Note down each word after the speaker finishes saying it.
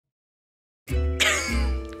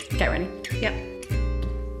Okay, ready? Yep.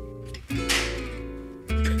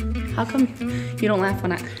 How come you don't laugh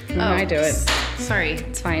when I do it? Sorry.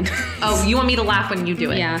 It's fine. Oh, you want me to laugh when you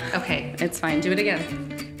do it? Yeah. Okay. It's fine. Do it again.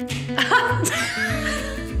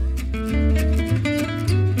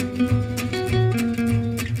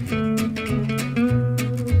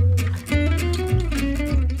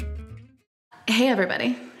 Hey,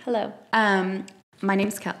 everybody. Hello. My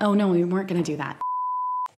name's Kel. Oh, no, we weren't going to do that.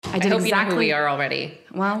 I hope you know who we are already.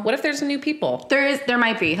 Well, what if there's new people? There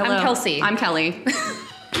might be. Hello. I'm Kelsey. I'm Kelly.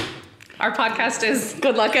 Our podcast is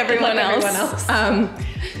Good luck, everyone else.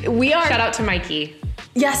 We are. Shout out to Mikey.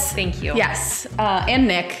 Yes. Thank you. Yes. And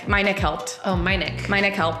Nick. My Nick helped. Oh, my Nick. My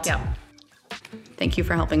Nick helped. Yeah. Thank you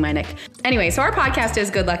for helping my Nick. Anyway, so our podcast is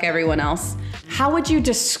Good Luck Everyone Else. How would you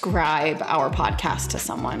describe our podcast to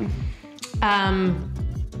someone?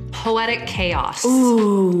 Poetic chaos.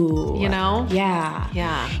 Ooh. You know? Yeah.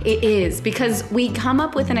 Yeah. It is, because we come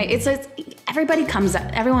up with everyone's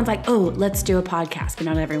like, oh, let's do a podcast, but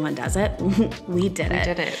not everyone does it. We did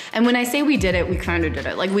it. And when I say we did it, we kind of did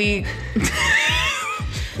it. Like we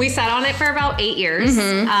sat on it for about 8 years,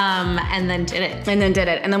 and then did it. And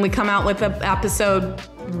then we come out with an episode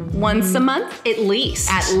once a month? At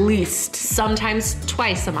least. At least. Sometimes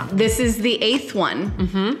twice a month. This is the 8th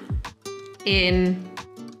one. In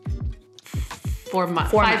 5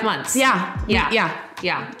 months. Yeah. Yeah.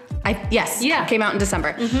 Yes. Yeah. Came out in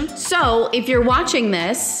December. So if you're watching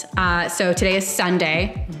this, so today is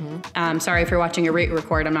Sunday. Sorry if you're watching a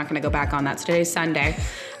re-record. I'm not going to go back on that. So today's Sunday.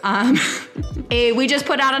 We just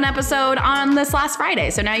put out an episode on this last Friday.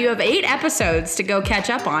 So now you have 8 episodes to go catch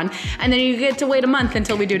up on. And then you get to wait a month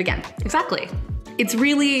until we do it again. Exactly. It's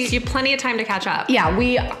really... So you have plenty of time to catch up. Yeah,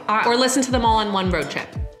 we are... Or listen to them all on one road trip.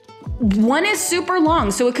 One is super long,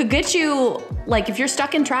 so it could get you, like, if you're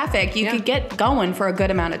stuck in traffic, you could get going for a good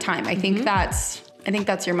amount of time. I think that's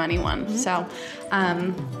your money one. So,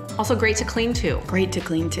 also great to clean to. Great to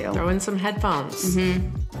clean to. Throw in some headphones.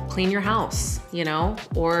 Clean your house, you know,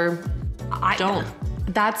 or don't.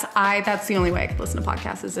 That's the only way I could listen to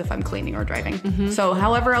podcasts is if I'm cleaning or driving. So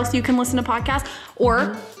however else you can listen to podcasts,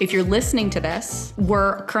 or if you're listening to this,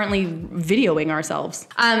 we're currently videoing ourselves.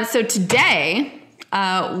 So today...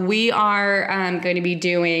 we are going to be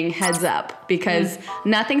doing Heads Up, because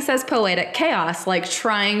nothing says poetic chaos like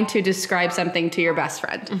trying to describe something to your best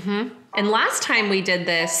friend. And last time we did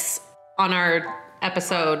this on our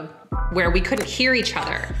episode where we couldn't hear each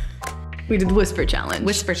other. We did Whisper Challenge.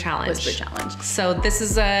 Whisper Challenge. Whisper Challenge. So this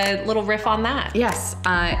is a little riff on that. Yes.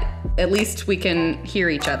 At least we can hear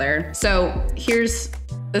each other. So here's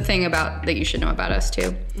the thing that you should know about us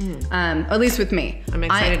too. At least with me. I'm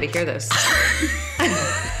excited to hear this.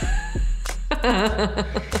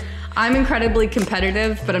 I'm incredibly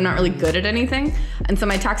competitive, but I'm not really good at anything. And so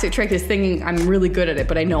my toxic trait is thinking I'm really good at it,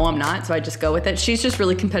 but I know I'm not, so I just go with it. She's just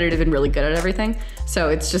really competitive and really good at everything. So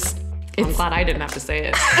I'm glad I didn't have to say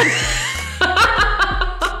it.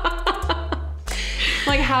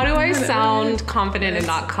 Like, how do I sound confident and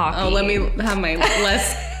not cocky? Oh, let me have my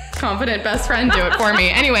less confident best friend do it for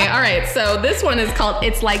me. Anyway, all right, so this one is called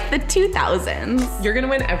It's Like the 2000s. You're gonna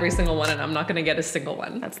win every single one and I'm not gonna get a single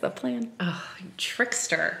one. That's the plan. Oh, you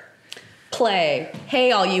trickster. Play.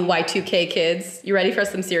 Hey, all you Y2K kids. You ready for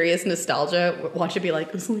some serious nostalgia? Watch it be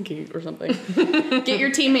like, Slinky or something. Get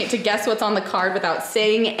your teammate to guess what's on the card without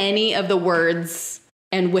saying any of the words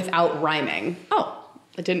and without rhyming. Oh,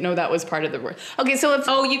 I didn't know that was part of the word. Okay, so if...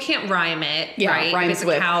 Oh, you can't rhyme it, right? Rhymes if it's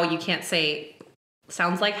with... cow, you can't say...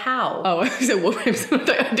 Sounds like how. Oh, I said, what? I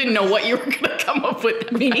didn't know what you were going to come up with.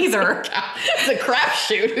 Me neither. It's a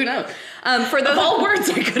crapshoot. Who knows? For those all words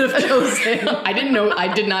I could have chosen. I didn't know. I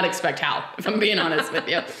did not expect how, if I'm being honest with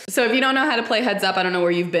you. So if you don't know how to play Heads Up, I don't know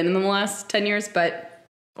where you've been in the last 10 years, but...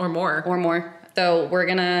 Or more. So we're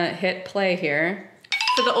going to hit play here.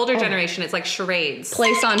 For the older generation, it's like charades.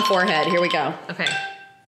 Place on forehead. Here we go. Okay.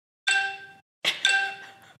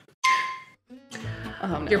 Oh,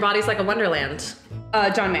 no. Your body's like a wonderland.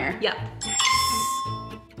 John Mayer. Yep.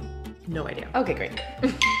 No idea. Okay, great.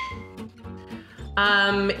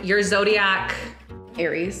 Your zodiac.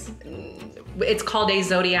 Aries. It's called a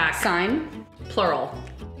zodiac. Sign. Plural.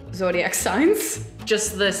 Zodiac signs.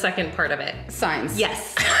 Just the second part of it. Signs.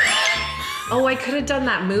 Yes. Oh, I could have done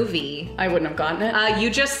that movie. I wouldn't have gotten it. You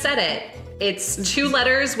just said it. It's 2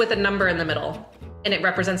 letters with a number in the middle, and it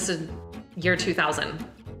represents the year 2000.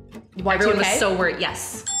 Y2K? Everyone was so worried.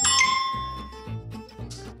 Yes.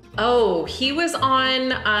 Oh, he was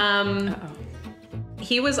on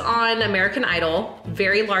he was on American Idol.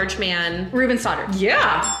 Very large man. Ruben Stoddard.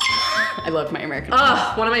 Yeah. I love my American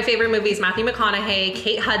Idol. One of my favorite movies. Matthew McConaughey,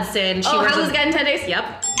 Kate Hudson. How to Lose a Guy in 10 Days?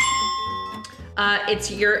 Yep.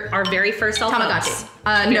 It's our very first cell phone. Tamagotchi.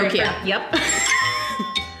 Nokia. Yep.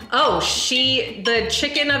 Oh, the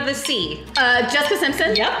chicken of the sea. Jessica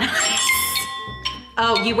Simpson. Yep.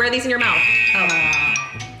 Oh, you wear these in your mouth. Oh.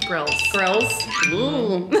 Grills.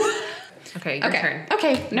 Ooh. Okay, your turn.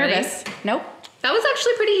 Okay, nervous. Ready? Nope. That was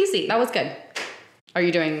actually pretty easy. That was good. Are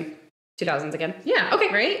you doing 2000s again? Yeah.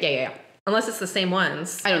 Okay. Right? Yeah. Unless it's the same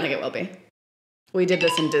ones. I don't think it will be. We did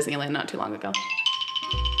this in Disneyland not too long ago.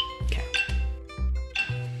 Okay.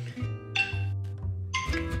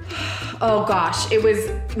 Oh gosh, it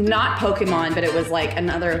was not Pokemon, but it was like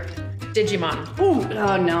another Digimon. Ooh.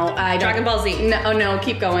 Oh no, I don't. Dragon Ball Z. No, oh no,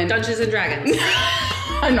 keep going. Dungeons and Dragons.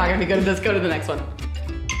 I'm not gonna be good at this. Go to the next one.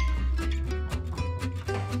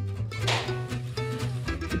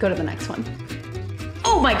 Go to the next one.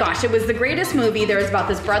 Oh my gosh, it was the greatest movie. There was about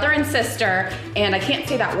this brother and sister, and I can't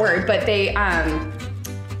say that word, but pass.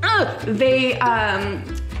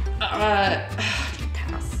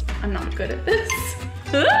 I'm not good at this.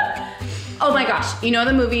 Oh my gosh, you know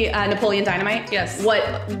the movie Napoleon Dynamite? Yes.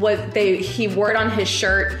 He wore it on his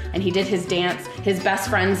shirt and he did his dance. His best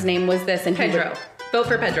friend's name was this and Pedro. Vote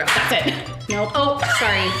for Pedro. That's it. Nope. Oh,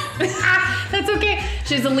 sorry. That's okay.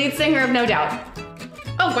 She's the lead singer of No Doubt.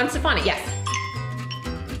 Oh, Gwen Stefani. Yes.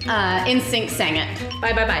 NSYNC sang it.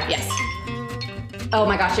 Bye. Yes. Oh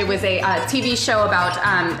my gosh, it was a TV show about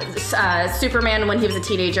Superman when he was a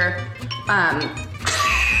teenager.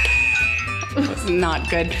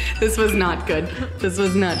 This was not good.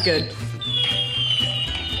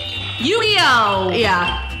 Yu-Gi-Oh!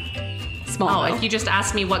 Yeah. Small. Oh, if you just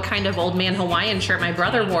asked me what kind of old man Hawaiian shirt my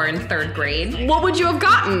brother wore in 3rd grade. What would you have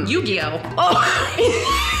gotten? Yu-Gi-Oh! Oh. In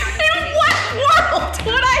what world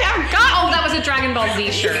would I have gotten? Oh, that was a Dragon Ball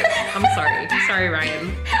Z shirt. I'm sorry. Sorry,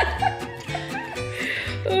 Ryan.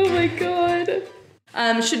 Oh my god.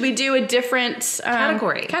 Should we do a different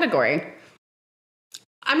category?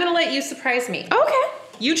 I'm gonna let you surprise me. Okay.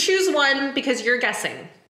 You choose one because you're guessing.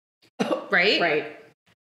 Right? Right.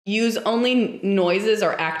 Use only noises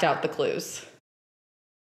or act out the clues.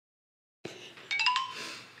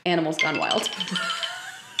 Animals Gone Wild.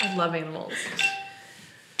 I love animals.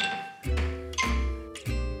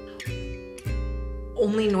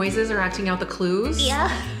 Only noises are acting out the clues? Yeah.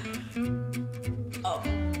 Oh.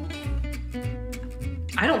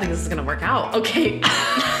 I don't think this is gonna work out. Okay.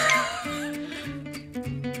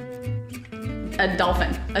 A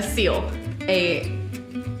dolphin, a seal,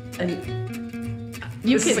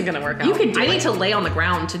 This isn't gonna work out. You could do I need to lay on the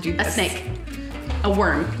ground to do this. A snake. A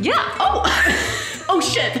worm. Yeah. Oh. Oh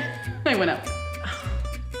shit. I went up.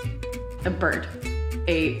 A bird.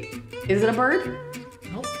 Is it a bird?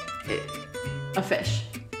 Nope. A fish.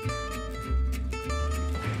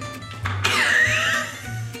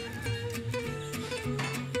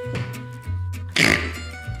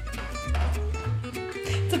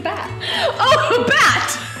 It's a bat. Oh, a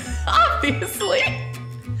bat! Obviously.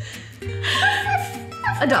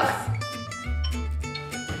 A dog.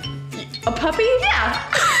 A puppy? Yeah.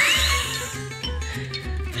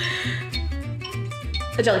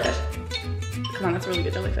 A jellyfish. Come on, that's a really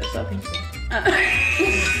good jellyfish, though. Thank you.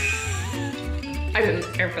 I didn't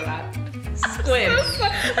care for that. Squid. A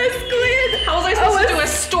squid. How was I supposed to do a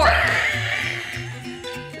stork?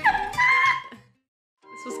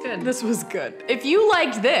 This was good. This was good. If you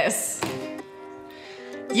liked this,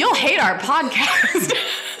 you'll hate our podcast.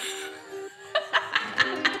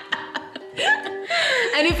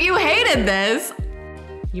 And if you hated this,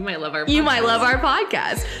 you might love our podcast. You might love our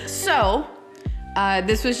podcast. So,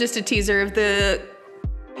 this was just a teaser of the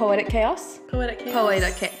Poetic Chaos. Poetic Chaos.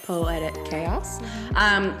 Poetic Chaos.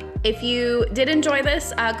 If you did enjoy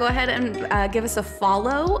this, go ahead and give us a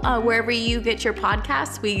follow wherever you get your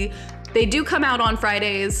podcasts. They do come out on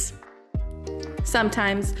Fridays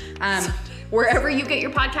sometimes. Wherever you get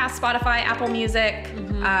your podcast, Spotify, Apple Music,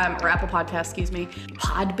 or Apple Podcasts, excuse me,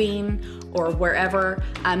 Podbean, or wherever.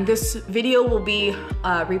 This video will be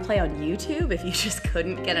replay on YouTube if you just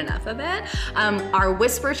couldn't get enough of it. Our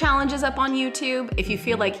Whisper Challenge is up on YouTube. If you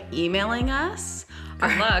feel like emailing us,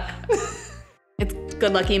 good luck. It's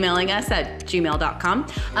good luck emailing us at gmail.com.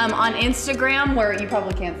 On Instagram, where you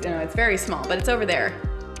probably can't, it's very small, but it's over there.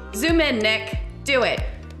 Zoom in, Nick, do it.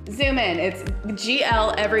 Zoom in, it's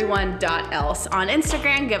gleveryone.else. On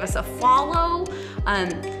Instagram, give us a follow.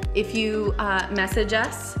 If you message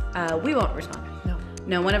us, we won't respond.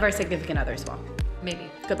 No, one of our significant others will.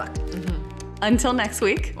 Maybe. Good luck. Until next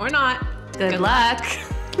week. Or not. Good luck.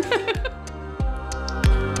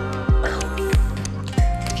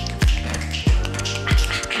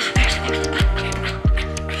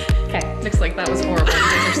 Okay, looks like that was horrible.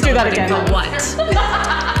 Do that again. But what?